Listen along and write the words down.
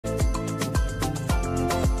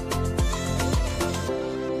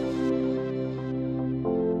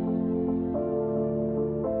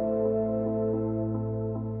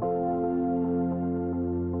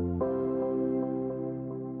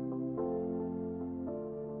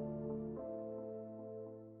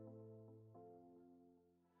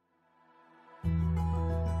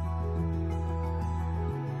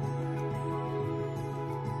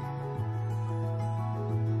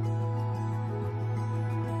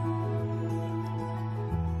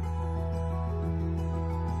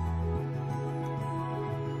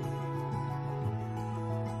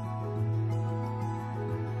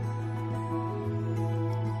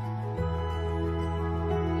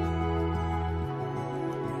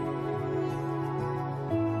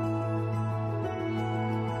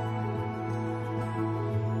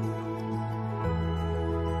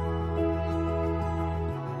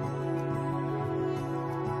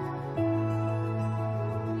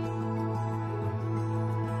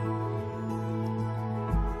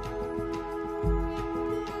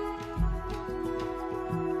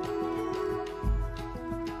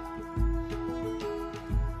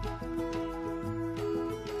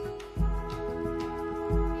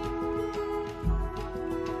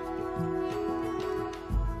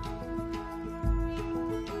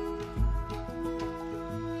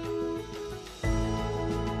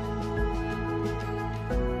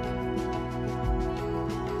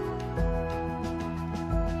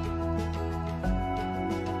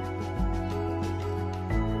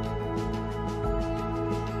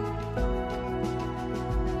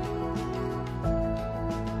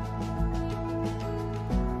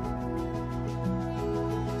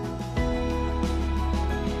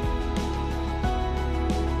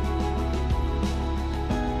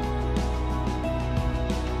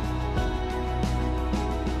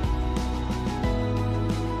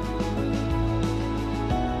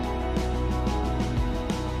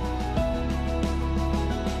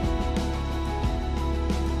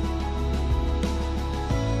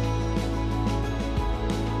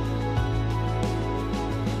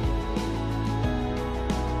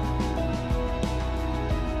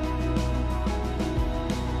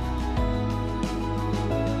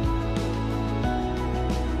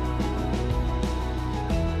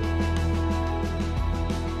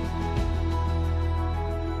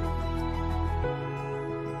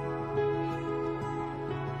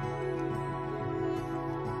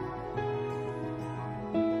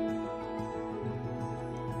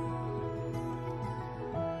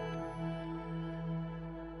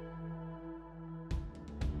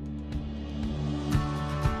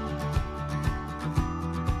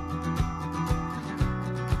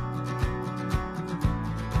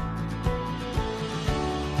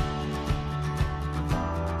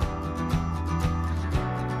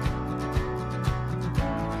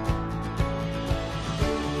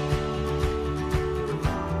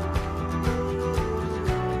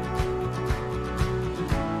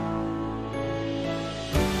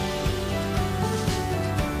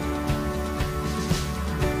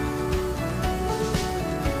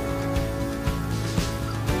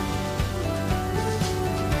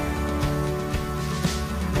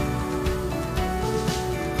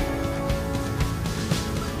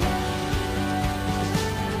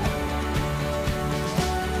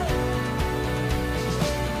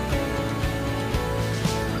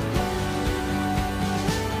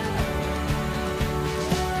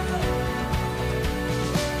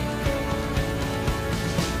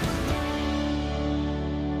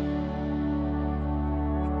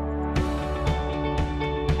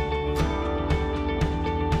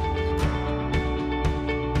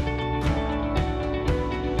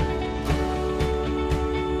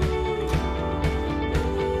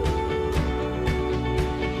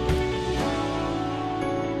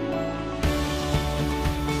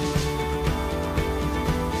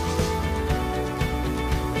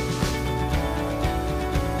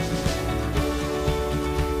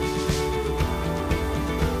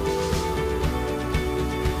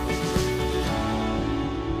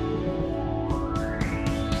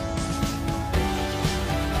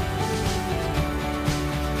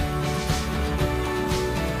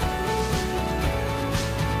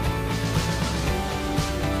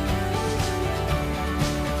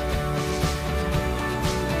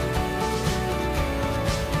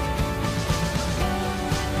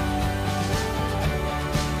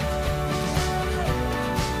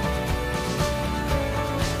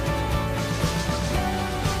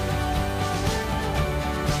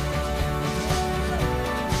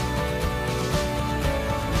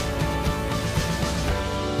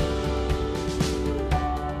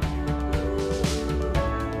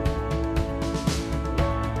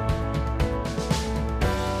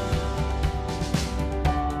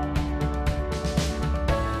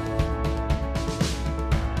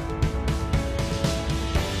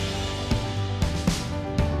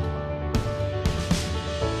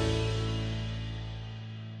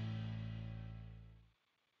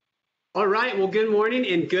All right. Well, good morning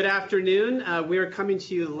and good afternoon. We are coming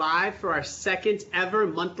to you live for our second ever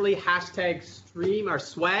monthly hashtag stream, our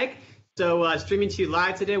swag. So streaming to you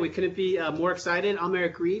live today. We couldn't be more excited. I'm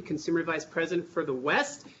Eric Reed, Consumer Vice President for the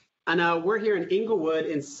West. And we're here in Inglewood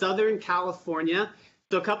in Southern California.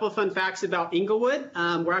 So a couple of fun facts about Inglewood.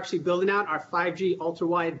 We're actually building out our 5G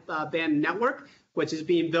ultra-wide band network, which is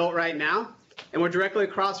being built right now. And we're directly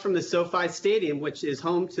across from the SoFi Stadium, which is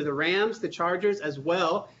home to the Rams, the Chargers, as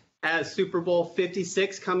well as Super Bowl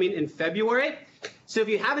 56 coming in February. So if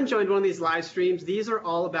you haven't joined one of these live streams, these are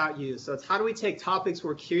all about you. So it's how do we take topics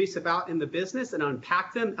we're curious about in the business and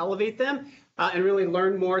unpack them, elevate them, and really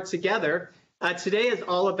learn more together. Today is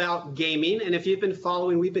all about gaming. And if you've been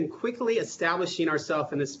following, we've been quickly establishing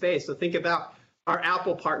ourselves in this space. So think about our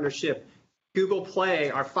Apple partnership, Google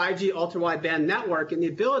Play, our 5G ultra-wideband network, and the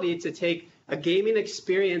ability to take a gaming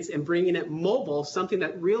experience and bringing it mobile, something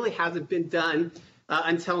that really hasn't been done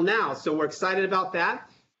until now. So we're excited about that.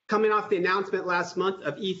 Coming off the announcement last month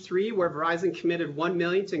of E3, where Verizon committed $1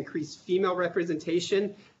 million to increase female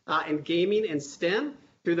representation in gaming and STEM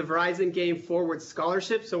through the Verizon Game Forward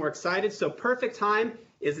Scholarship. So we're excited. So perfect time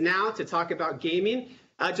is now to talk about gaming.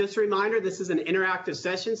 Just a reminder, this is an interactive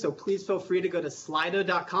session, so please feel free to go to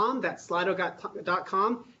slido.com. That's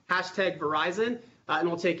slido.com, hashtag Verizon, and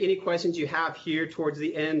we'll take any questions you have here towards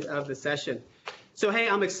the end of the session. So, hey,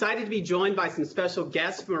 I'm excited to be joined by some special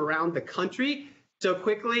guests from around the country. So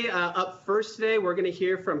quickly, up first today, we're going to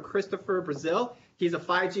hear from Christopher Brazil. He's a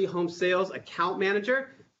 5G home sales account manager,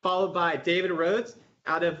 followed by David Rhodes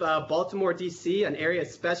out of Baltimore, D.C., an area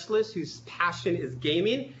specialist whose passion is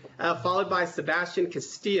gaming, followed by Sebastian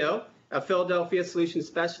Castillo, a Philadelphia solution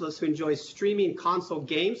specialist who enjoys streaming console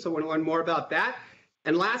games. So we're going to learn more about that.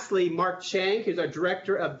 And lastly, Mark Chang, who's our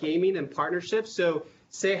Director of Gaming and Partnerships. So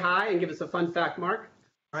say hi and give us a fun fact, Mark.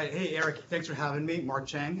 All right. Hey, Eric, thanks for having me. Mark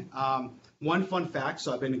Chang. One fun fact,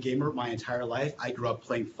 so I've been a gamer my entire life. I grew up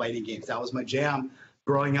playing fighting games. That was my jam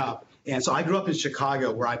growing up. And so I grew up in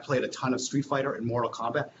Chicago, where I played a ton of Street Fighter and Mortal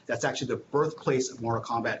Kombat. That's actually the birthplace of Mortal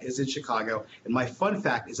Kombat, is in Chicago. And my fun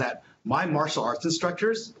fact is that my martial arts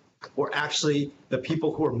instructors were actually the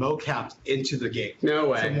people who were mo-capped into the game. No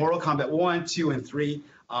way. So Mortal Kombat 1, 2, and 3,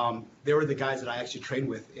 they were the guys that I actually trained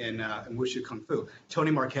with in Wushu Kung Fu. Tony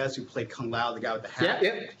Marquez, who played Kung Lao, the guy with the hat,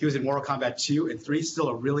 he was in Mortal Kombat 2 and 3, still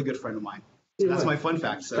a really good friend of mine. So that's my fun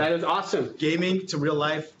fact. So that is awesome. Gaming to real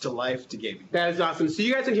life to gaming. That is awesome. So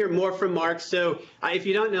you guys can hear more from Mark. So if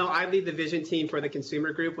you don't know, I lead the vision team for the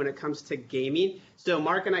consumer group when it comes to gaming. So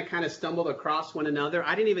Mark and I kind of stumbled across one another.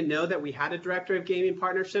 I didn't even know that we had a director of gaming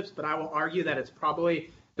partnerships, but I will argue that it's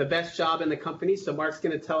probably the best job in the company. So Mark's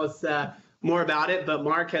going to tell us more about it. But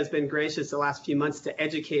Mark has been gracious the last few months to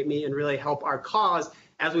educate me and really help our cause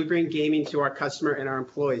as we bring gaming to our customer and our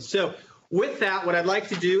employees. So with that, what I'd like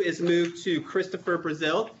to do is move to Christopher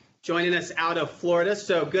Brazil, joining us out of Florida.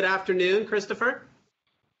 So good afternoon, Christopher.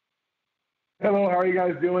 Hello, how are you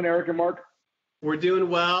guys doing, Eric and Mark? We're doing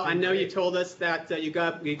well. I know you told us that you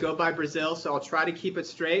go by Brazil, so I'll try to keep it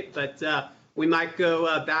straight, but we might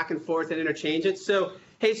go back and forth and interchange it. So,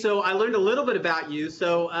 hey, so I learned a little bit about you.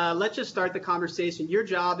 So let's just start the conversation. Your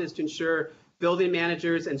job is to ensure building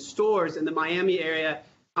managers and stores in the Miami area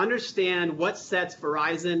understand what sets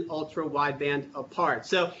Verizon ultra wideband apart.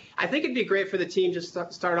 So I think it'd be great for the team just to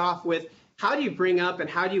start off with, how do you bring up and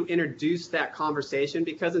how do you introduce that conversation?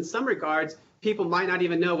 Because in some regards, people might not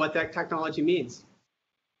even know what that technology means.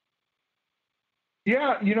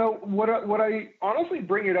 Yeah, you know, what I honestly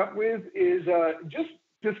bring it up with is just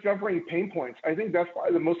discovering pain points. I think that's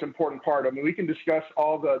probably the most important part. I mean, we can discuss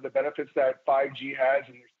all the benefits that 5G has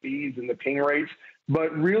and the speeds and the ping rates,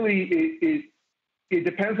 but really it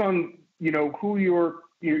depends on, you know, who your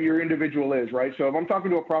individual is, right? So if I'm talking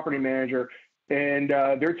to a property manager and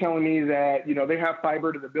they're telling me that, you know, they have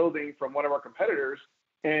fiber to the building from one of our competitors,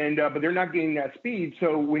 and but they're not getting that speed.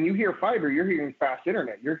 So when you hear fiber, you're hearing fast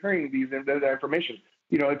internet. You're hearing that information.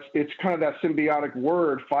 You know, it's kind of that symbiotic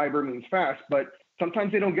word, fiber means fast, but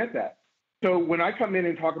sometimes they don't get that. So when I come in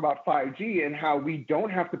and talk about 5G and how we don't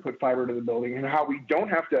have to put fiber to the building and how we don't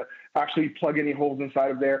have to actually plug any holes inside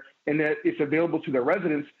of there, and that it's available to their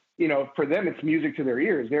residents, you know, for them, it's music to their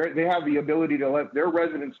ears. They have the ability to let their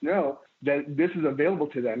residents know that this is available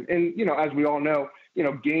to them. And, you know, as we all know, you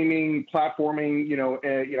know, gaming, platforming, you know,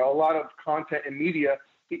 a lot of content and media,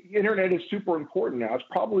 the internet is super important now. It's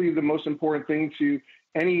probably the most important thing to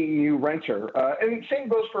any new renter. And same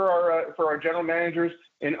goes for our general managers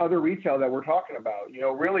and other retail that we're talking about. You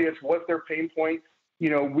know, really it's what's their pain point.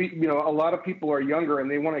 You know, a lot of people are younger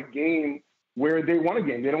and they want to game where they want to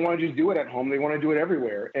game. They don't want to just do it at home. They want to do it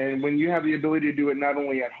everywhere. And when you have the ability to do it not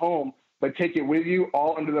only at home, but take it with you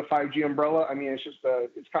all under the 5G umbrella. I mean,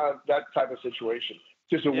 it's kind of that type of situation.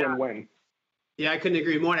 Just a win-win. Yeah, I couldn't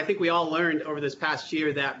agree more. And I think we all learned over this past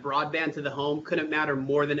year that broadband to the home couldn't matter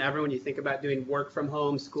more than ever when you think about doing work from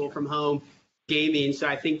home, school from home, gaming. So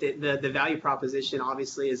I think that the value proposition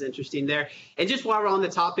obviously is interesting there. And just while we're on the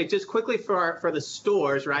topic, just quickly for the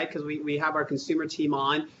stores, right? Because we have our consumer team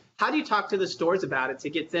on. How do you talk to the stores about it to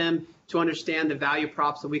get them to understand the value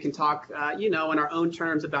props so we can talk, in our own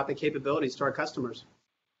terms about the capabilities to our customers?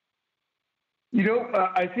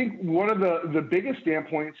 I think one of the biggest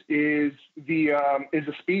standpoints is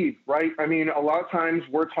the speed, right? I mean, a lot of times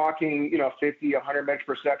we're talking, 50, 100 megs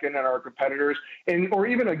per second at our competitors, or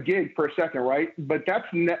even a gig per second, right? But that's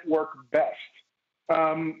network best.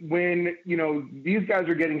 When these guys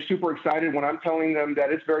are getting super excited when I'm telling them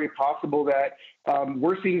that it's very possible that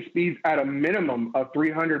we're seeing speeds at a minimum of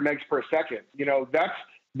 300 megs per second.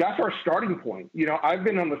 That's our starting point. I've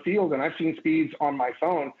been on the field and I've seen speeds on my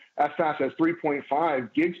phone as fast as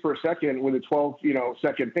 3.5 gigs per second with a 12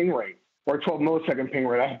 second ping rate, or 12 millisecond ping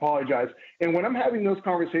rate. I apologize. And when I'm having those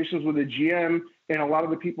conversations with the GM and a lot of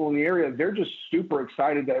the people in the area, they're just super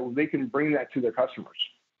excited that they can bring that to their customers.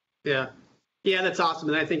 Yeah, that's awesome.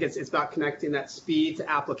 And I think it's about connecting that speed to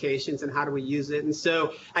applications and how do we use it. And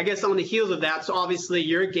so I guess on the heels of that, so obviously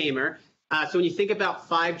you're a gamer. So when you think about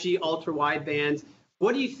 5G ultra wideband,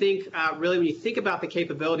 what do you think, really, when you think about the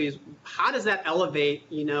capabilities, how does that elevate,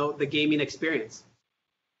 the gaming experience?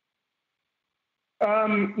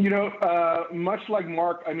 Much like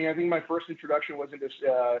Mark, I mean, I think my first introduction was into,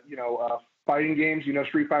 fighting games.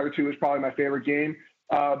 Street Fighter 2 is probably my favorite game.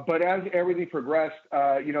 But as everything progressed,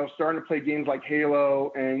 starting to play games like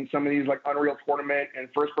Halo and some of these like Unreal Tournament and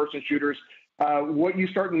first-person shooters, what you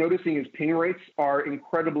start noticing is ping rates are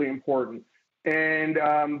incredibly important. And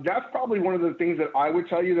that's probably one of the things that I would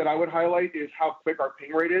tell you that I would highlight is how quick our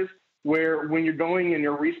ping rate is, where when you're going and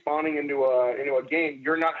you're respawning into a game,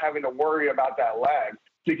 you're not having to worry about that lag.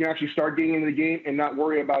 So you can actually start getting into the game and not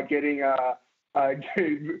worry about getting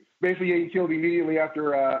basically getting killed immediately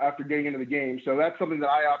after getting into the game. So that's something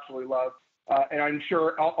that I absolutely love. And I'm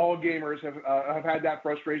sure all gamers have had that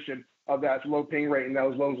frustration of that low ping rate and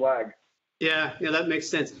those low lag. Yeah, that makes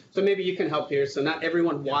sense. So maybe you can help here. So not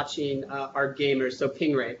everyone watching are gamers. So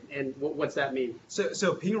ping rate, and what's that mean?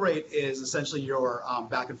 So ping rate is essentially your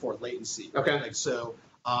back and forth latency. Okay. Right?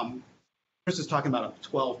 Chris is talking about a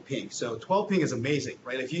 12 ping. So 12 ping is amazing,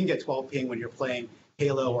 right? If you can get 12 ping when you're playing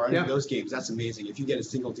Halo or any of those games, that's amazing. If you get a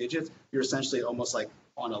single digits, you're essentially almost like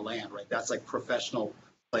on a LAN, right? That's like professional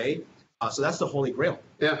play. So that's the holy grail.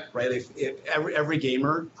 Yeah. Right. If every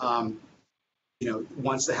gamer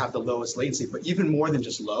wants to have the lowest latency, but even more than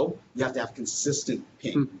just low, you have to have consistent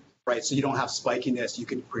ping, right? So you don't have spikiness. You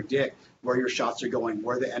can predict where your shots are going,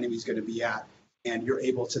 where the enemy's going to be at, and you're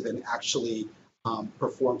able to then actually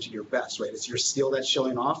perform to your best, right? It's your skill that's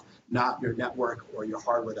showing off, not your network or your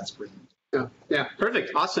hardware that's bringing it. Yeah,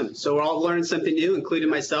 perfect. Awesome. So we're all learning something new, including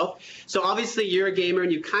myself. So obviously you're a gamer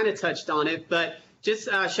and you kind of touched on it, but just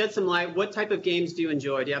shed some light. What type of games do you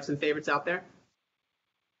enjoy? Do you have some favorites out there?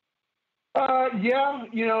 I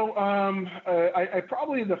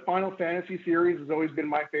probably the Final Fantasy series has always been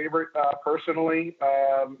my favorite personally.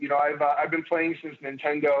 I've been playing since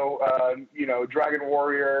Nintendo. Dragon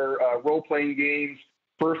Warrior, role-playing games,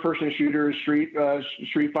 first-person shooters, Street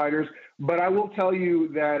Fighters. But I will tell you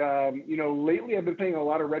that lately I've been playing a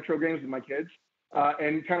lot of retro games with my kids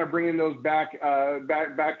and kind of bringing those back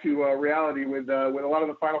to reality with a lot of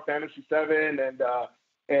the Final Fantasy VII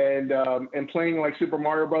and playing like Super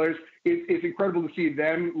Mario Brothers. It's incredible to see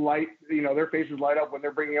them their faces light up when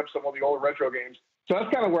they're bringing up some of the older retro games. So that's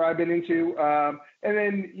kind of where I've been into. And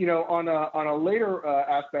then, on a later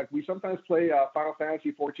aspect, we sometimes play Final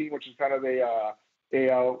Fantasy 14, which is kind of a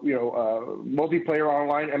multiplayer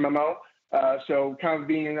online MMO. So kind of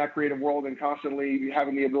being in that creative world and constantly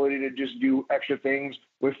having the ability to just do extra things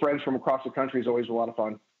with friends from across the country is always a lot of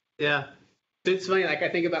fun. Yeah. It's funny, like I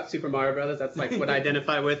think about Super Mario Brothers. That's like what I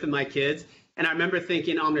identify with and my kids. And I remember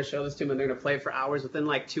thinking, I'm going to show this to them and they're going to play it for hours. Within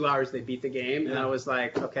like 2 hours, they beat the game. And I was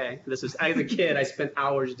like, okay, as a kid, I spent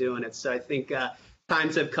hours doing it. So I think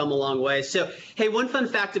times have come a long way. So, hey, one fun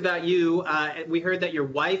fact about you, we heard that your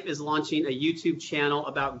wife is launching a YouTube channel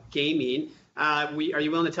about gaming. Are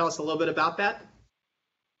you willing to tell us a little bit about that?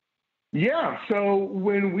 Yeah. So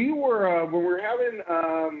when we were having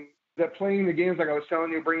playing the games like I was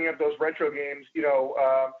telling you, bringing up those retro games,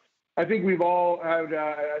 I think we've all had,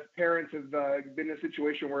 as parents, have been in a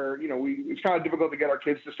situation where, it's kind of difficult to get our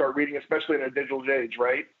kids to start reading, especially in a digital age,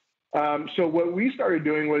 right? So what we started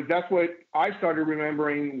doing was that's what I started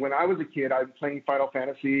remembering when I was a kid. I was playing Final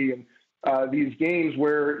Fantasy and these games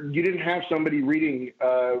where you didn't have somebody reading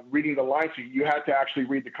the lines to you. You had to actually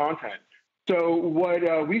read the content. So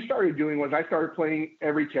what we started doing was I started playing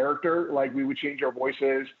every character. Like, we would change our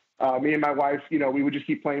voices. Me and my wife, we would just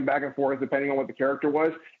keep playing back and forth depending on what the character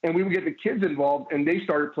was. And we would get the kids involved, and they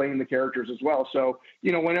started playing the characters as well. So,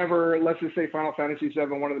 whenever, let's just say Final Fantasy VII,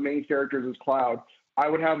 one of the main characters is Cloud, I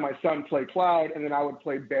would have my son play Cloud, and then I would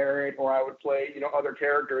play Barrett, or I would play, other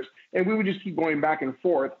characters. And we would just keep going back and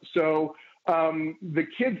forth. So the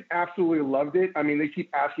kids absolutely loved it. I mean, they keep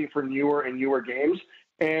asking for newer and newer games.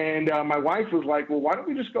 And my wife was like, well, why don't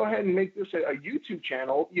we just go ahead and make this a YouTube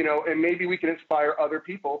channel, and maybe we can inspire other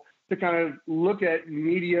people to kind of look at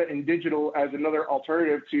media and digital as another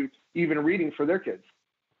alternative to even reading for their kids.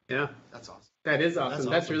 Yeah, that's awesome. That is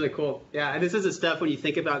awesome. That's really cool. Yeah, and this is the stuff when you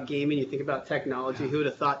think about gaming, you think about technology. Who would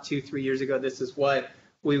have thought 2-3 years ago this is what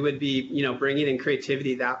we would be, bringing in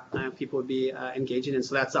creativity that people would be engaging in.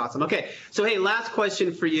 So that's awesome. Okay, so hey, last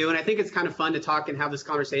question for you, and I think it's kind of fun to talk and have this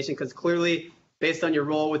conversation because clearly, based on your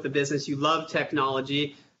role with the business, you love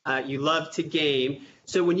technology, you love to game.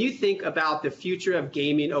 So when you think about the future of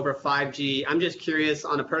gaming over 5G, I'm just curious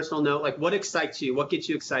on a personal note, like what excites you? What gets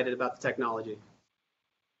you excited about the technology?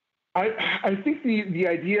 I think the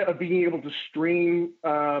idea of being able to stream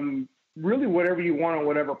really whatever you want on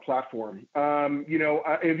whatever platform.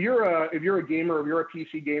 If you're a gamer, if you're a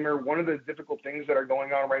PC gamer, one of the difficult things that are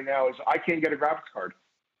going on right now is I can't get a graphics card.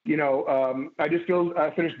 I just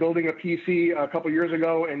finished building a PC a couple years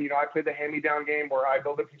ago, and I played the hand-me-down game where I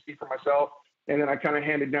build a PC for myself, and then I kind of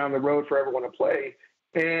hand it down the road for everyone to play.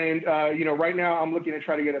 And right now I'm looking to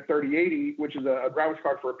try to get a 3080, which is a graphics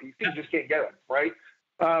card for a PC. Just can't get them, right?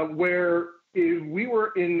 Where if we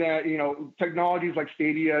were in that, technologies like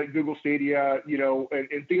Stadia, Google Stadia,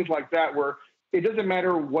 and things like that, where it doesn't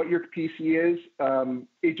matter what your PC is.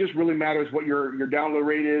 It just really matters what your download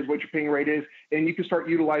rate is, what your ping rate is, and you can start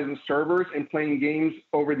utilizing servers and playing games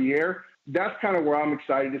over the air. That's kind of where I'm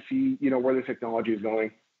excited to see, where the technology is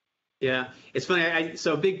going. Yeah, it's funny.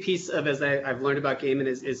 So a big piece of as I've learned about gaming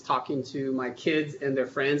is talking to my kids and their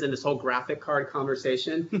friends, and this whole graphic card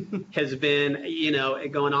conversation has been,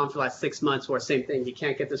 going on for the last 6 months. Where same thing, he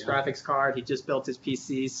can't get this graphics card. He just built his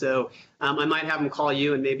PC, so I might have him call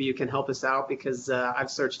you, and maybe you can help us out because I've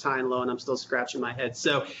searched high and low, and I'm still scratching my head.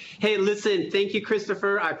 So, hey, listen, thank you,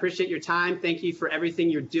 Christopher. I appreciate your time. Thank you for everything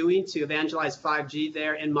you're doing to evangelize 5G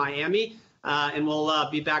there in Miami. And we'll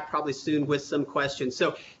be back probably soon with some questions.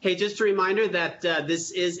 So, hey, just a reminder that this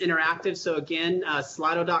is interactive. So, again,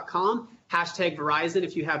 Slido.com, #Verizon.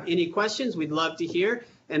 If you have any questions, we'd love to hear.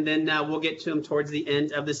 And then we'll get to them towards the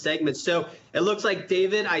end of the segment. So, it looks like,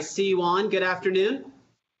 David, I see you on. Good afternoon.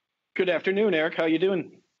 Good afternoon, Eric. How are you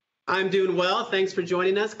doing? I'm doing well. Thanks for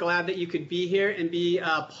joining us. Glad that you could be here and be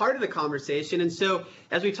part of the conversation. And so,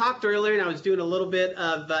 as we talked earlier, and I was doing a little bit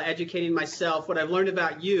of educating myself, what I've learned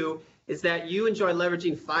about you is that you enjoy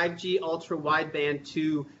leveraging 5G ultra wideband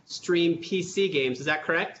to stream PC games. Is that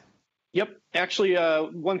correct? Yep. Actually,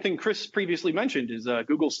 one thing Chris previously mentioned is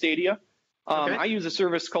Google Stadia. Okay. I use a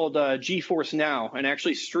service called GeForce Now and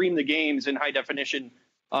actually stream the games in high definition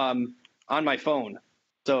on my phone.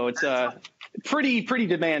 So it's pretty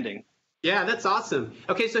demanding. Yeah, that's awesome.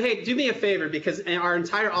 Okay, so hey, do me a favor because our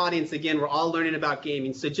entire audience, again, we're all learning about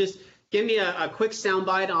gaming. So just give me a quick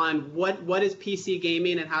soundbite on what is PC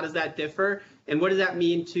gaming and how does that differ, and what does that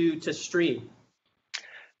mean to stream?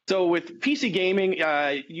 So with PC gaming,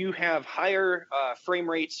 you have higher frame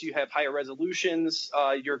rates, you have higher resolutions.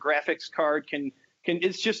 Your graphics card can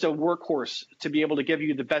it's just a workhorse to be able to give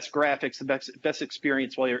you the best graphics, the best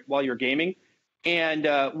experience while you're gaming. And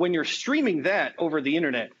when you're streaming that over the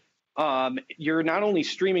internet, you're not only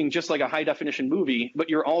streaming just like a high definition movie, but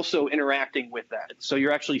you're also interacting with that. So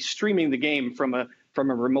you're actually streaming the game from a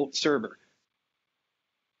remote server.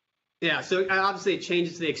 Yeah, so obviously it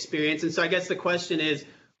changes the experience. And so I guess the question is,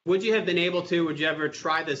 would you have been able to, would you ever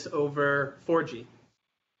try this over 4G?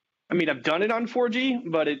 I mean, I've done it on 4G,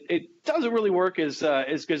 but it doesn't really work as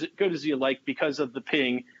good as you like because of the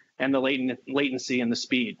ping and the latency and the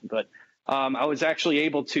speed. But I was actually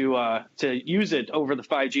able to use it over the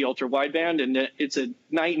 5G ultra wideband, and it's a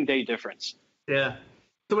night and day difference. Yeah.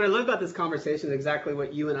 So what I love about this conversation is exactly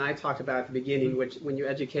what you and I talked about at the beginning, which when you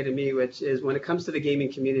educated me, which is when it comes to the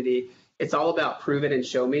gaming community, it's all about prove it and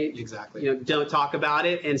show me. Exactly. Don't talk about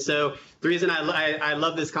it. And so the reason I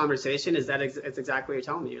love this conversation is that it's exactly what you're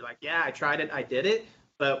telling me. You're like, yeah, I tried it, I did it,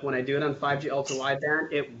 but when I do it on 5G ultra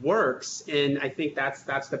wideband, it works. And I think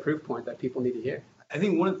that's the proof point that people need to hear. I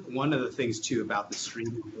think one of the things too about the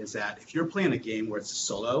streaming is that if you're playing a game where it's a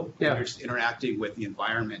solo, and you're just interacting with the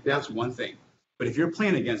environment, that's one thing. But if you're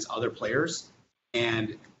playing against other players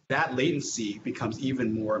and that latency becomes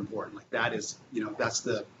even more important. Like that is, that's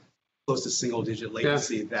the close to single digit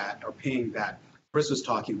latency that or ping that Chris was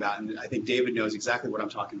talking about. And I think David knows exactly what I'm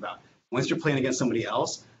talking about. Once you're playing against somebody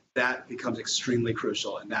else, that becomes extremely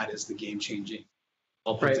crucial. And that is the game changing.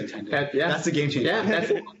 All puns intended. That's the game changer. Yeah,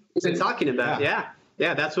 that's what we've been talking about. Yeah.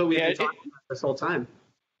 That's what we've been talking about this whole time.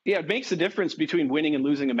 Yeah, it makes a difference between winning and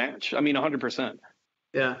losing a match. I mean, 100%.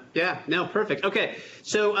 Yeah. No, perfect. Okay.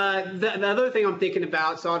 So the other thing I'm thinking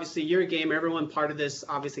about, so obviously you're a gamer, everyone part of this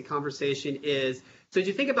obviously conversation is, so as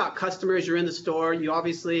you think about customers, you're in the store, you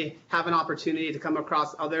obviously have an opportunity to come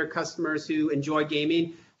across other customers who enjoy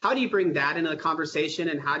gaming. How do you bring that into the conversation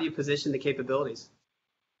and how do you position the capabilities?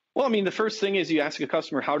 Well, I mean, the first thing is you ask a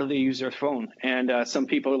customer, how do they use their phone? And some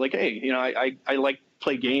people are like, hey, I like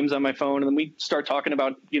play games on my phone. And then we start talking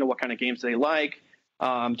about, what kind of games they like.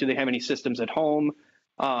 Do they have any systems at home?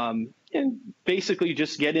 And basically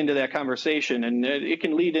just get into that conversation, and it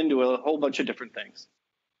can lead into a whole bunch of different things.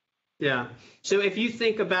 Yeah. So if you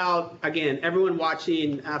think about, again, everyone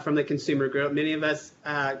watching from the consumer group, many of us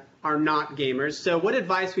are not gamers. So what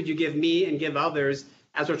advice would you give me and give others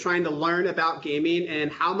as we're trying to learn about gaming,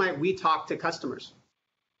 and how might we talk to customers?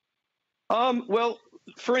 Well,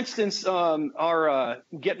 for instance, our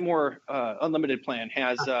Get More Unlimited plan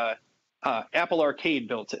has Apple Arcade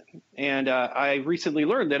built in. And I recently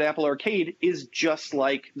learned that Apple Arcade is just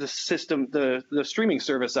like the system, the streaming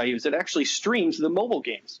service I use. It actually streams the mobile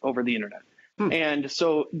games over the internet. And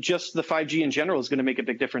so just the 5G in general is going to make a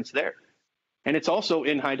big difference there. And it's also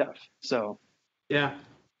in high def. So, yeah.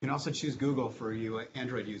 You can also choose Google for you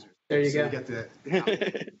Android users. There you go. You get the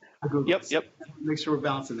Google. Yep. Make sure we're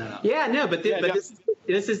balancing that out. Yeah, no, but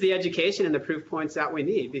this is the education and the proof points that we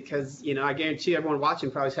need, because, I guarantee everyone watching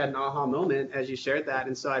probably had an aha moment as you shared that.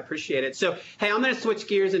 And so I appreciate it. So, hey, I'm going to switch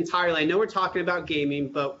gears entirely. I know we're talking about gaming,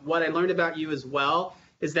 but what I learned about you as well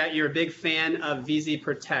is that you're a big fan of VZ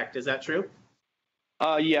Protect. Is that true?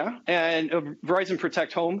 Yeah, and Verizon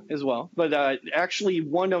Protect Home as well. But actually,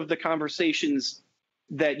 one of the conversations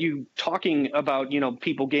that you talking about,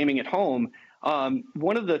 people gaming at home,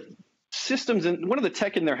 one of the systems and one of the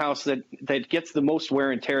tech in their house that gets the most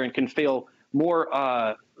wear and tear and can fail more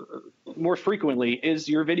frequently is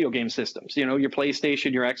your video game systems. Your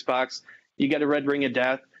PlayStation, your Xbox. You get a red ring of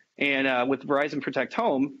death, and with Verizon Protect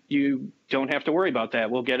Home, you don't have to worry about that.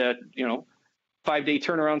 We'll get a 5-day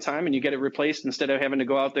turnaround time, and you get it replaced instead of having to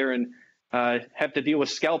go out there and have to deal with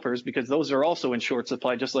scalpers, because those are also in short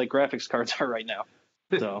supply, just like graphics cards are right now.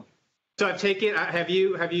 So I take it. Have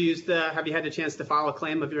you had the chance to file a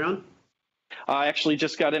claim of your own? I actually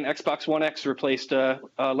just got an Xbox One X replaced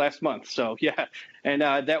last month. So yeah, and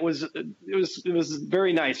it was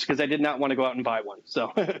very nice, because I did not want to go out and buy one.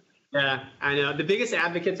 So yeah, I know. The biggest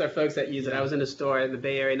advocates are folks that use it. I was in a store in the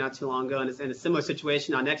Bay Area not too long ago, and it's in a similar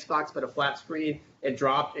situation on Xbox, but a flat screen. It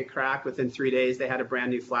dropped, it cracked within 3 days. They had a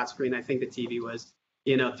brand new flat screen. I think the TV was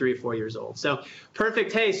 3 or 4 years old. So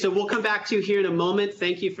perfect. Hey, so we'll come back to you here in a moment.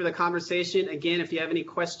 Thank you for the conversation. Again, if you have any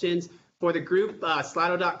questions for the group,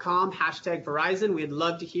 slido.com, #Verizon. We'd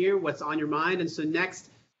love to hear what's on your mind. And so next,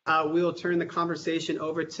 we will turn the conversation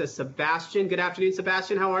over to Sebastian. Good afternoon,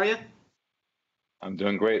 Sebastian. How are you? I'm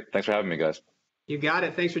doing great. Thanks for having me, guys. You got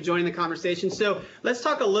it. Thanks for joining the conversation. So let's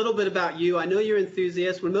talk a little bit about you. I know you're an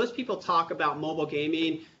enthusiast. When most people talk about mobile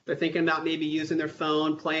gaming, they're thinking about maybe using their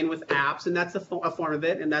phone, playing with apps, and that's a form of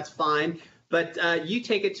it, and that's fine. But you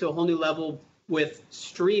take it to a whole new level with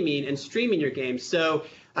streaming your games. So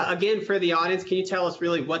again, for the audience, can you tell us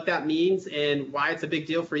really what that means and why it's a big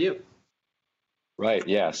deal for you? Right.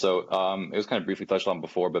 Yeah. So it was kind of briefly touched on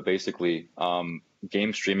before, but basically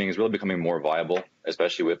game streaming is really becoming more viable,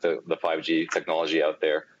 especially with the 5G technology out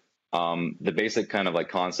there. The basic kind of like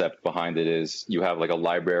concept behind it is you have like a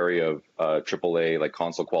library of AAA like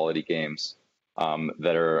console quality games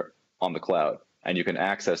that are on the cloud, and you can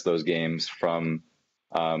access those games from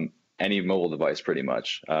any mobile device, pretty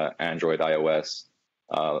much, Android, iOS,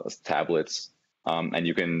 tablets, and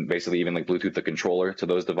you can basically even like Bluetooth the controller to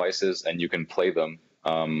those devices, and you can play them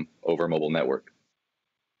over a mobile network.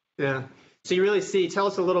 Yeah. So you really see, tell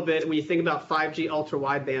us a little bit, when you think about 5G ultra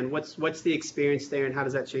wideband, what's the experience there and how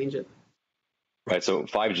does that change it? Right. So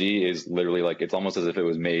 5G is literally like, it's almost as if it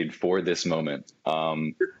was made for this moment.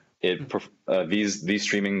 These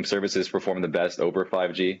streaming services perform the best over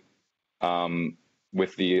 5G.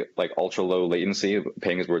 With the like ultra low latency,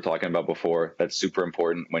 ping as we were talking about before, that's super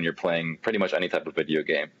important when you're playing pretty much any type of video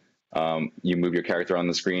game. You move your character on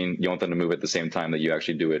the screen, you want them to move at the same time that you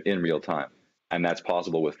actually do it in real time. And that's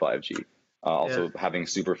possible with 5G. Having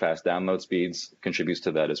super fast download speeds contributes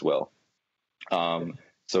to that as well.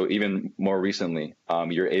 So even more recently,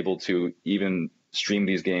 you're able to even stream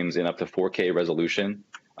these games in up to 4K resolution,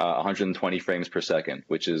 120 frames per second,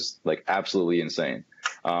 which is like absolutely insane.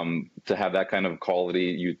 To have that kind of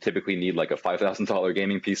quality, you typically need like a $5,000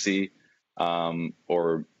 gaming PC,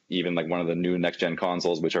 or even like one of the new next-gen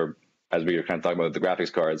consoles, which are, as we were kind of talking about, the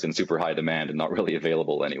graphics cards in super high demand and not really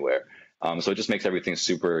available anywhere. So it just makes everything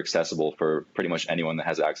super accessible for pretty much anyone that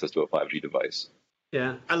has access to a 5G device.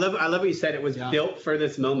 Yeah, I love what you said. It was built for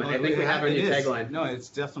this moment. I think we have our new tagline. No, it's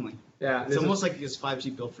definitely. Yeah, it's almost like is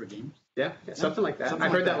 5G built for games? Yeah, something like that.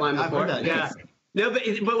 I've heard that line before. I've heard that. Yeah. No,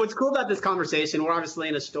 but what's cool about this conversation, we're obviously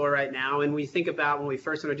in a store right now, and we think about when we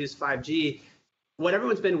first introduced 5G, what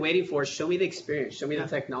everyone's been waiting for is show me the experience, show me the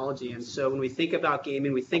technology. And so when we think about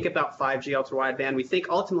gaming, we think about 5G ultra wideband, we think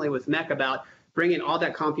ultimately with MEC about bringing all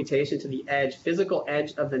that computation to the edge, physical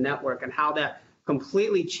edge of the network, and how that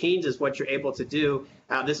completely changes what you're able to do.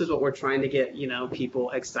 This is what we're trying to get,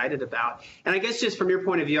 people excited about. And I guess just from your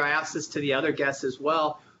point of view, I asked this to the other guests as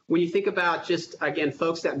well. When you think about just, again,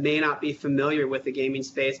 folks that may not be familiar with the gaming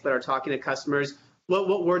space but are talking to customers,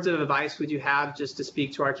 what words of advice would you have just to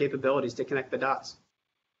speak to our capabilities to connect the dots?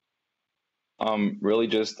 Really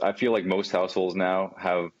just, I feel like most households now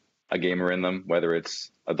have a gamer in them, whether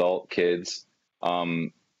it's adult, kids.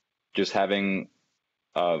 Just having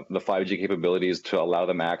the 5G capabilities to allow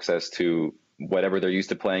them access to whatever they're used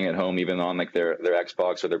to playing at home, even on like their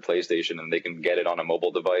Xbox or their PlayStation, and they can get it on a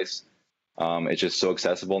mobile device. It's just so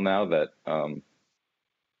accessible now that,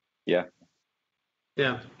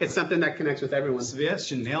 Yeah, it's something that connects with everyone. So yes,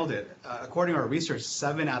 you nailed it. According to our research,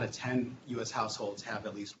 7 out of 10 U.S. households have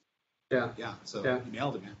at least. You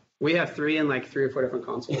nailed it, man. We have 3 in like 3 or 4 different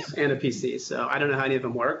consoles and a PC. So I don't know how any of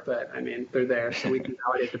them work, but I mean, they're there. So we can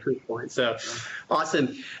validate the proof point. So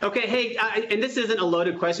awesome. Okay. Hey, and this isn't a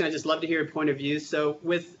loaded question. I just love to hear your point of view. So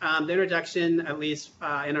with the introduction, at least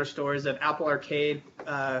in our stores, of Apple Arcade,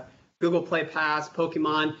 Google Play Pass,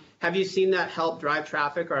 Pokemon, have you seen that help drive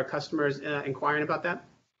traffic, or are customers inquiring about that?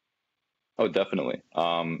 Oh, definitely.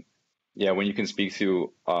 Yeah, when you can speak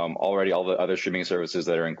to already all the other streaming services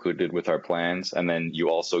that are included with our plans, and then you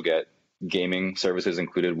also get gaming services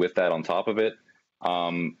included with that on top of it,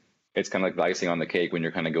 it's kind of like the icing on the cake when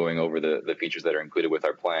you're kind of going over the features that are included with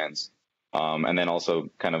our plans. And then also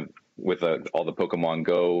kind of with all the Pokemon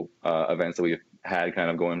Go events that we've had kind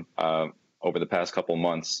of going over the past couple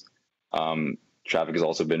months, traffic has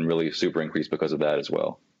also been really super increased because of that as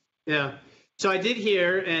well. Yeah. So I did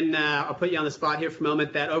hear, and I'll put you on the spot here for a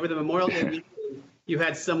moment, that over the Memorial Day weekend, you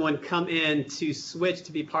had someone come in to switch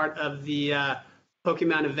to be part of the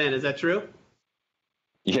Pokemon event. Is that true?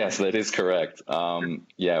 Yes, that is correct. I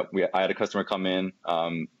had a customer come in.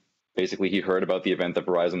 Basically, he heard about the event that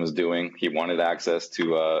Verizon was doing. He wanted access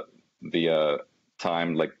to the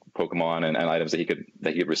timed like Pokemon and items that he could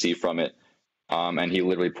receive from it. And he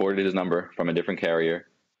literally ported his number from a different carrier.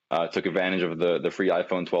 Took advantage of the free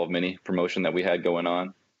iPhone 12 mini promotion that we had going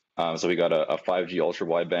on. So we got a 5G ultra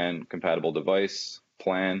wideband compatible device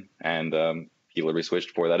plan, and he literally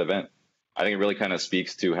switched for that event. I think it really kind of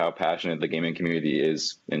speaks to how passionate the gaming community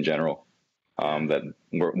is in general, that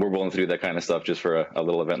we're willing to do that kind of stuff just for a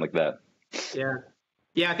little event like that.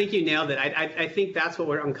 Yeah, I think you nailed it. I think that's what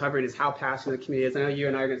we're uncovering is how passionate the community is. I know you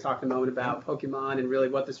and I are going to talk in a moment about Pokemon and really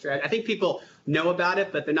what the strategy. I think people know about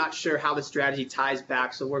it, but they're not sure how the strategy ties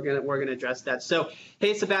back. So we're gonna address that. So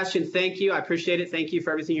hey, Sebastian, thank you. I appreciate it. Thank you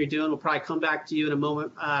for everything you're doing. We'll probably come back to you in a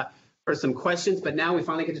moment for some questions. But now we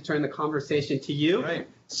finally get to turn the conversation to you. Right.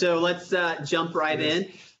 So let's jump right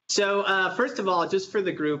in. So first of all, just for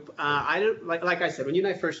the group, I don't like I said, when you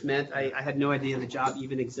and I first met, I had no idea the job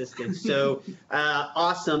even existed. So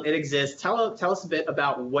awesome, it exists. Tell us a bit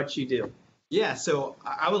about what you do. Yeah, so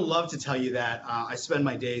I would love to tell you that I spend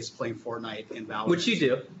my days playing Fortnite and Valorant. Which you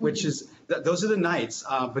do. Which is those are the nights,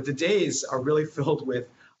 but the days are really filled with,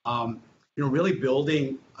 really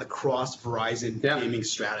building a cross Verizon gaming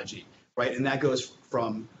strategy, right? And that goes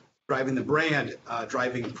from driving the brand,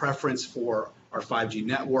 driving preference for our 5G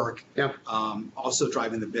network, also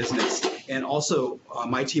driving the business. And also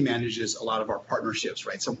my team manages a lot of our partnerships,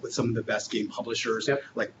 right? With some of the best game publishers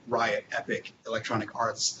like Riot, Epic, Electronic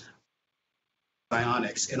Arts,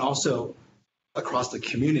 Psyonix, and also across the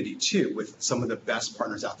community too, with some of the best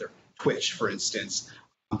partners out there. Twitch, for instance.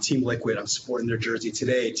 Team Liquid, I'm supporting their jersey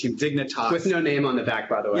today. Team Dignitas. With no name on the back,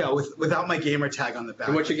 by the way. Yeah, without my gamer tag on the back.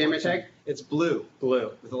 And what's your gamer tag? It's blue.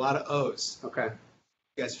 Blue. With a lot of O's. Okay.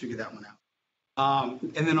 You guys figure that one out.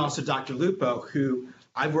 And then also Dr. Lupo, who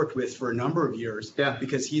I've worked with for a number of years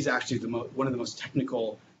because he's actually one of the most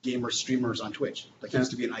technical gamer streamers on Twitch. Like he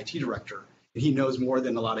used to be an IT director, and he knows more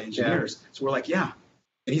than a lot of engineers. So we're like, and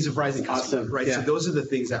he's a Verizon customer, right? So those are the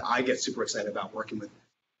things that I get super excited about working with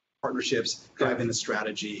partnerships, driving the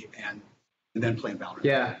strategy, and then playing Valorant.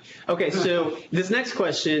 Yeah. Okay. So this next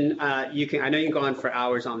question, I know you can go on for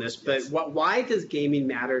hours on this, but why does gaming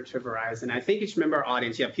matter to Verizon? I think you should remember our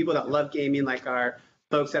audience. You have people that love gaming, like our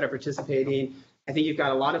folks that are participating. I think you've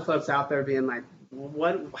got a lot of folks out there being like,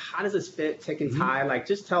 how does this fit tick and tie? Like,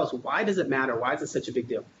 just tell us, why does it matter? Why is it such a big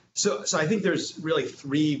deal? So I think there's really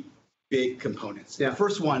three big components. Yeah. The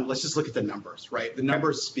first one, let's just look at the numbers, right? The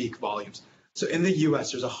numbers speak volumes. So in the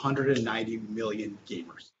US, there's 190 million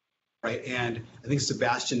gamers, right? And I think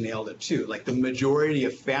Sebastian nailed it too. Like, the majority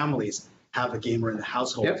of families have a gamer in the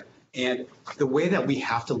household. Yep. And the way that we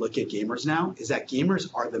have to look at gamers now is that gamers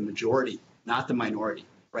are the majority, not the minority,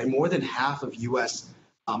 right? More than half of US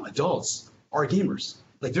adults are gamers.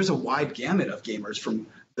 Like, there's a wide gamut of gamers, from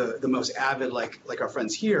the most avid, like our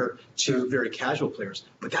friends here, to very casual players.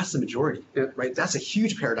 But that's the majority, right? That's a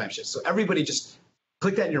huge paradigm shift. So everybody just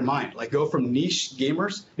click that in your mind. Like, go from niche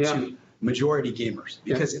gamers to majority gamers,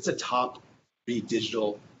 because it's a top 3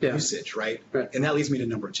 digital usage, right? And that leads me to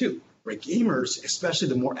number 2, right? Gamers, especially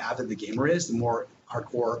the more avid the gamer is, the more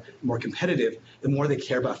hardcore, more competitive, the more they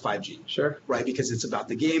care about 5G. Sure. Right? Because it's about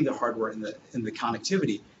the game, the hardware, and the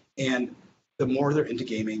connectivity. And the more they're into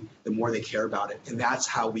gaming, the more they care about it. And that's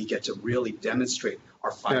how we get to really demonstrate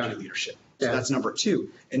our 5G leadership. So that's number 2.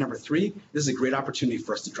 And number 3, this is a great opportunity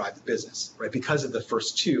for us to drive the business, right? Because of the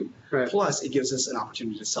first 2. Plus, it gives us an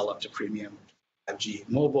opportunity to sell up to premium 5G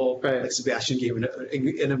mobile. Like Sebastian gave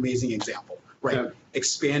an amazing example, right?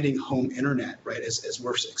 Expanding home internet, right? As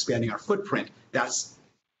we're expanding our footprint, that's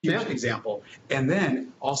huge example. And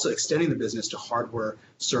then also extending the business to hardware,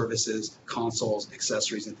 services, consoles,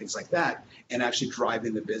 accessories, and things like that, and actually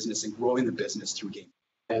driving the business and growing the business through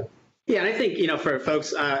gaming. Yeah, and I think, for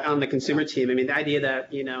folks on the consumer team, I mean, the idea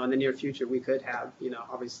that, in the near future we could have,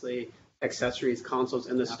 obviously accessories, consoles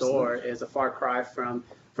in the store is a far cry from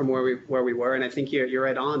where we were. And I think you're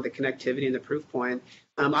right on the connectivity and the proof point.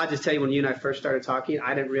 I'll just tell you, when you and I first started talking,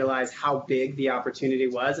 I didn't realize how big the opportunity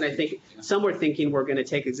was. And I think some were thinking we're going to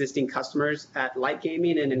take existing customers at light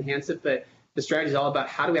gaming and enhance it, but the strategy is all about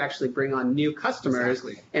how do we actually bring on new customers.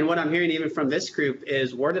 And what I'm hearing even from this group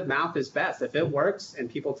is word of mouth is best. If it works and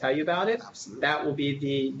people tell you about it, that will be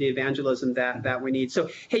the evangelism that we need. So,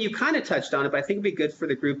 hey, you kind of touched on it, but I think it'd be good for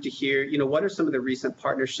the group to hear, what are some of the recent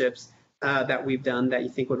partnerships that we've done that you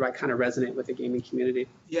think would kind of resonate with the gaming community?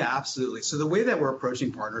 Yeah, absolutely. So the way that we're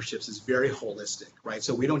approaching partnerships is very holistic, right?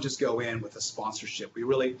 So we don't just go in with a sponsorship.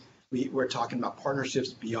 We're talking about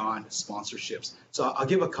partnerships beyond sponsorships. So I'll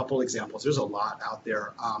give a couple examples. There's a lot out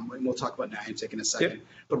there, and we'll talk about Niantic in a second.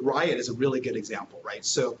 But Riot is a really good example, right?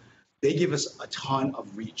 So they give us a ton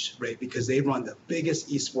of reach, right? Because they run the biggest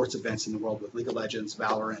esports events in the world with League of Legends,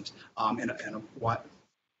 Valorant, and what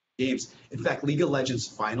games. In fact, League of Legends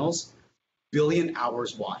finals, billion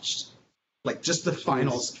hours watched. Like, just the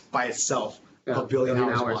finals by itself, a billion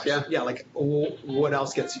hours watched. Yeah, like, what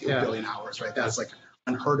else gets you a billion hours, right? That's like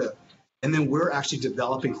unheard of. And then we're actually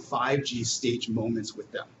developing 5G stage moments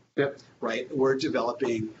with them. Right? We're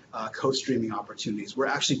developing co-streaming opportunities. We're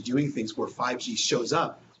actually doing things where 5G shows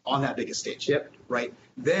up on that biggest stage. Right?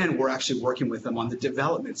 Then we're actually working with them on the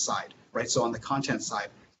development side, right? So on the content side.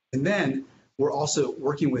 And then we're also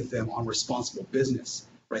working with them on responsible business,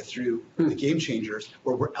 right, through the Game Changers,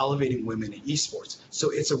 where we're elevating women in esports.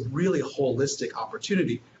 So it's a really holistic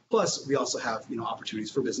opportunity. Plus, we also have,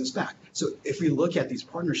 opportunities for business back. So if we look at these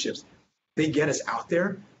partnerships, they get us out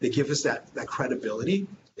there. They give us that credibility.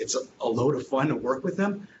 It's a load of fun to work with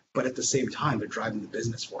them, but at the same time, they're driving the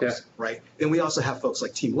business for us, right? Then we also have folks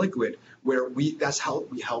like Team Liquid, where that's how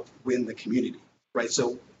we help win the community, right?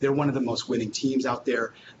 So they're one of the most winning teams out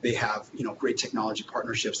there. They have, great technology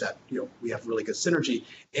partnerships that, we have really good synergy,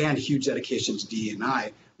 and huge dedication to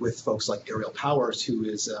D&I with folks like Aerial Powers, who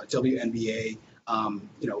is a WNBA,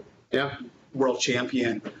 world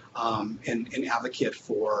champion, and advocate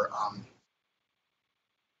for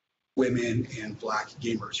women and Black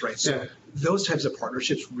gamers, right? So those types of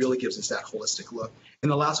partnerships really gives us that holistic look. And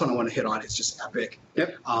the last one I want to hit on is just Epic.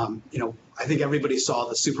 I think everybody saw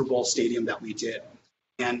the Super Bowl stadium that we did.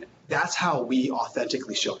 And that's how we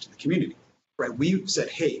authentically show up to the community, right? We said,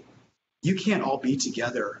 hey, you can't all be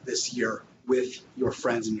together this year with your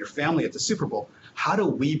friends and your family at the Super Bowl. How do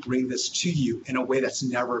we bring this to you in a way that's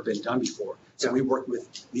never been done before? So we worked with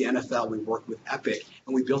the NFL, we worked with Epic,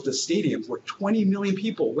 and we built a stadium where 20 million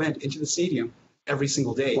people went into the stadium every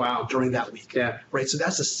single day during that week. Right? So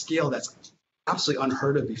that's a scale that's absolutely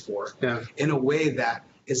unheard of before in a way that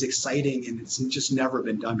is exciting, and it's just never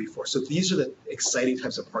been done before. So these are the exciting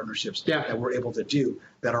types of partnerships that we're able to do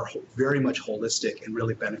that are very much holistic and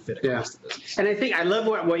really benefit across the business. And I think I love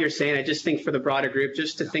what you're saying. I just think for the broader group,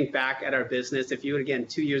 just to think back at our business, if you would, again,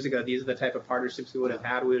 2 years ago, these are the type of partnerships we would have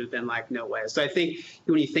had, we would have been like, no way. So I think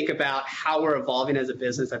when you think about how we're evolving as a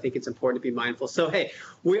business, I think it's important to be mindful. So, hey,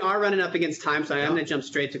 we are running up against time, so I am going to jump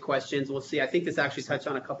straight to questions. We'll see. I think this actually touched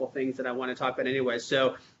on a couple things that I want to talk about anyway.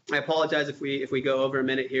 So I apologize if we go over a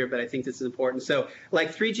minute here, but I think this is important. So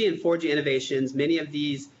like 3G and 4G innovations, many of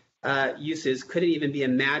these uses couldn't even be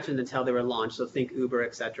imagined until they were launched. So think Uber,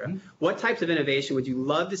 et cetera. Mm-hmm. What types of innovation would you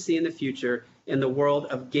love to see in the future in the world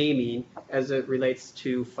of gaming as it relates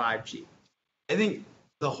to 5G? I think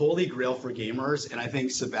the holy grail for gamers, and I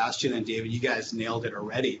think Sebastian and David, you guys nailed it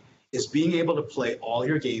already, is being able to play all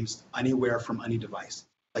your games anywhere from any device.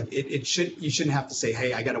 Like you shouldn't have to say,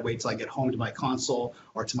 hey, I got to wait till I get home to my console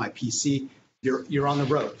or to my PC. You're on the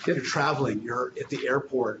road, you're traveling, you're at the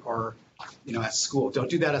airport or at school. Don't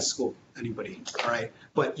do that at school, anybody. All right,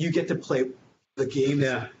 but you get to play the games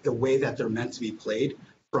the way that they're meant to be played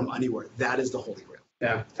from anywhere. That is the holy grail.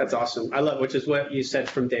 Yeah, that's awesome. I love, which is what you said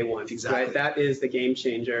from day one. Exactly. Right? That is the game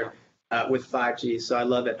changer. With 5G, so I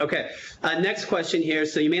love it. Okay, next question here.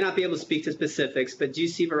 So you may not be able to speak to specifics, but do you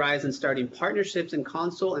see Verizon starting partnerships in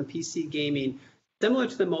console and PC gaming similar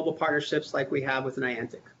to the mobile partnerships like we have with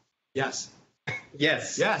Niantic? Yes.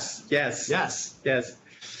 Yes. Yes. Yes. Yes. Yes.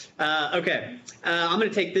 Okay, I'm going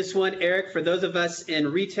to take this one. Eric, for those of us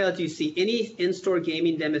in retail, do you see any in-store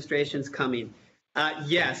gaming demonstrations coming?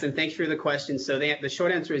 Yes, and thanks for the question. So the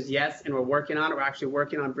short answer is yes, and we're working on it. We're actually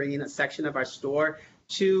working on bringing a section of our store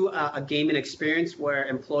to a gaming experience where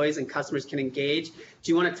employees and customers can engage.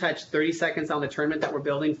 Do you want to touch 30 seconds on the tournament that we're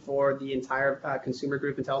building for the entire consumer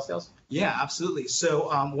group in telesales? Yeah, absolutely. So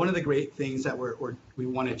one of the great things that we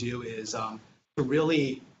want to do is to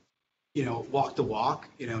really, walk the walk,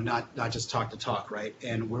 not just talk the talk, right?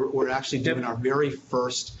 And we're actually doing our very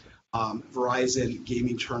first Verizon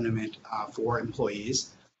gaming tournament for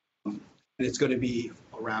employees. And it's going to be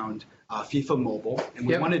around FIFA Mobile. And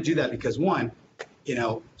we want to do that because, one,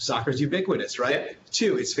 soccer's ubiquitous, right? Yep.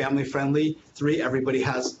 2, it's family friendly. 3, everybody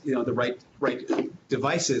has, the right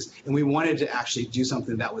devices. And we wanted to actually do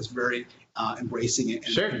something that was very embracing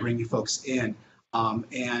it and bringing folks in.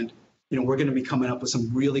 And we're going to be coming up with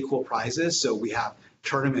some really cool prizes. So we have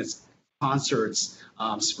tournaments, concerts,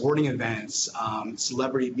 sporting events,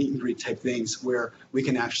 celebrity meet and greet type things where we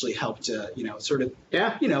can actually help to, sort of,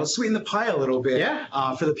 sweeten the pie a little bit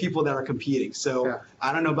for the people that are competing. So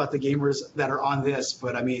I don't know about the gamers that are on this,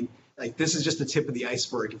 but I mean, like this is just the tip of the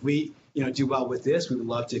iceberg. If we, do well with this, we would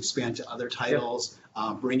love to expand to other titles,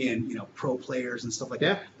 bring in, pro players and stuff like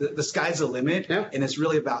that. The sky's the limit, and it's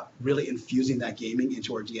really about really infusing that gaming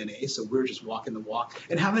into our DNA. So we're just walking the walk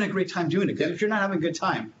and having a great time doing it. Because if you're not having a good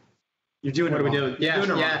time, you're doing it wrong. What are we doing?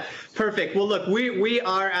 Yeah. Perfect. Well, look, we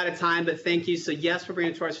are out of time, but thank you. So yes, we're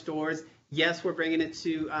bringing it to our stores. Yes, we're bringing it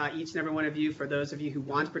to each and every one of you. For those of you who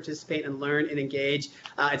want to participate and learn and engage,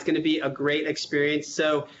 it's going to be a great experience.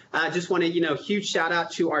 So I just want to, huge shout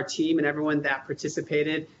out to our team and everyone that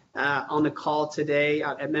participated on the call today.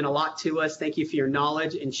 It meant a lot to us. Thank you for your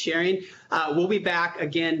knowledge and sharing. We'll be back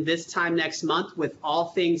again this time next month with all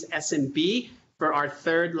things SMB for our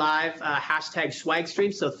 3rd live #swag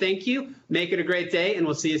stream. So thank you. Make it a great day, and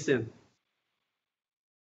we'll see you soon.